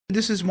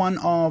This is one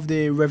of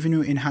the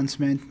revenue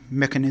enhancement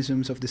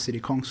mechanisms of the City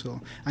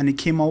Council, and it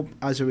came up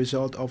as a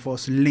result of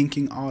us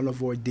linking all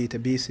of our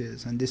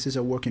databases, and this is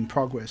a work in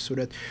progress, so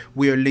that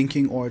we are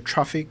linking our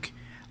traffic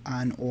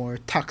and our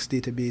tax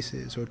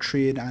databases, or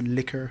trade and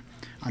liquor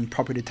and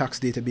property tax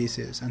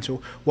databases. And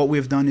so what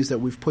we've done is that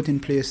we've put in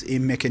place a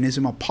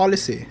mechanism, a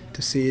policy,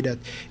 to say that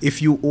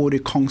if you owe the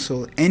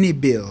council any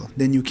bill,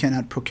 then you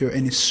cannot procure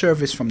any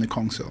service from the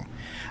council.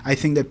 I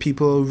think that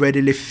people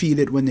readily feel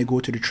it when they go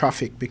to the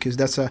traffic, because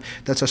that's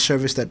a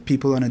service that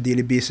people on a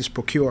daily basis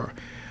procure.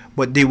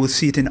 But they will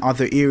see it in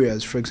other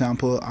areas. For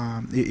example,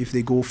 if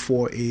they go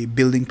for a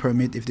building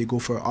permit, if they go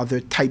for other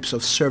types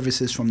of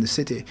services from the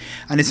city.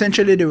 And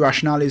essentially the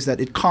rationale is that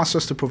it costs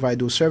us to provide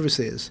those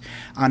services.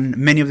 And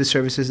many of the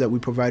services that we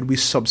provide, we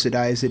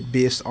subsidize it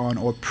based on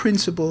our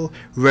principal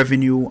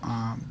revenue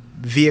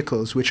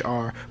vehicles, which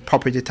are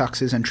property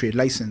taxes and trade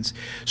license.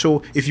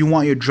 So if you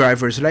want your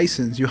driver's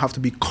license, you have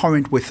to be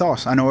current with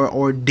us, and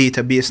our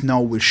database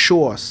now will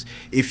show us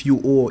if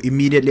you owe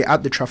immediately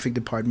at the traffic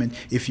department,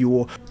 if you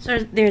owe. So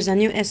there's a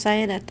new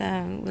SI that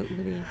will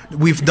be...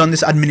 We've done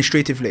this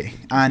administratively,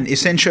 and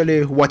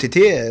essentially what it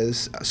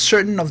is,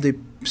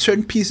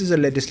 certain pieces of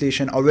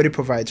legislation already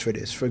provides for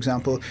this. For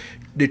example,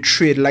 the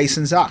Trade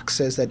License Act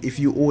says that if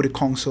you owe the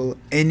council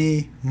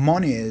any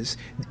monies,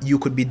 you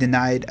could be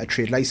denied a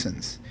trade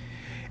license.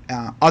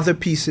 Other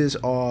pieces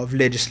of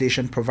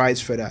legislation provides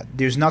for that.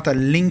 There's not a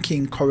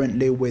linking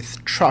currently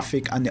with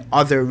traffic and the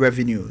other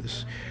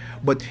revenues.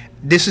 But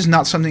this is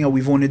not something that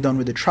we've only done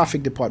with the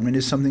traffic department.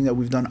 It's something that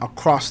we've done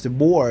across the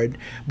board,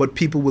 but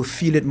people will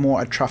feel it more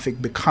at traffic,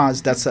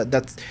 because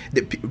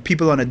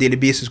people on a daily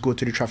basis go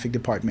to the traffic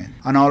department.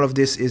 And all of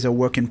this is a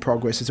work in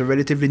progress. It's a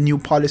relatively new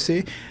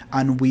policy,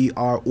 and we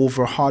are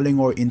overhauling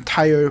our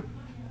entire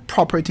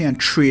property and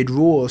trade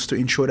rules to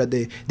ensure that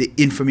the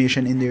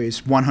information in there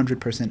is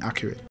 100%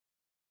 accurate.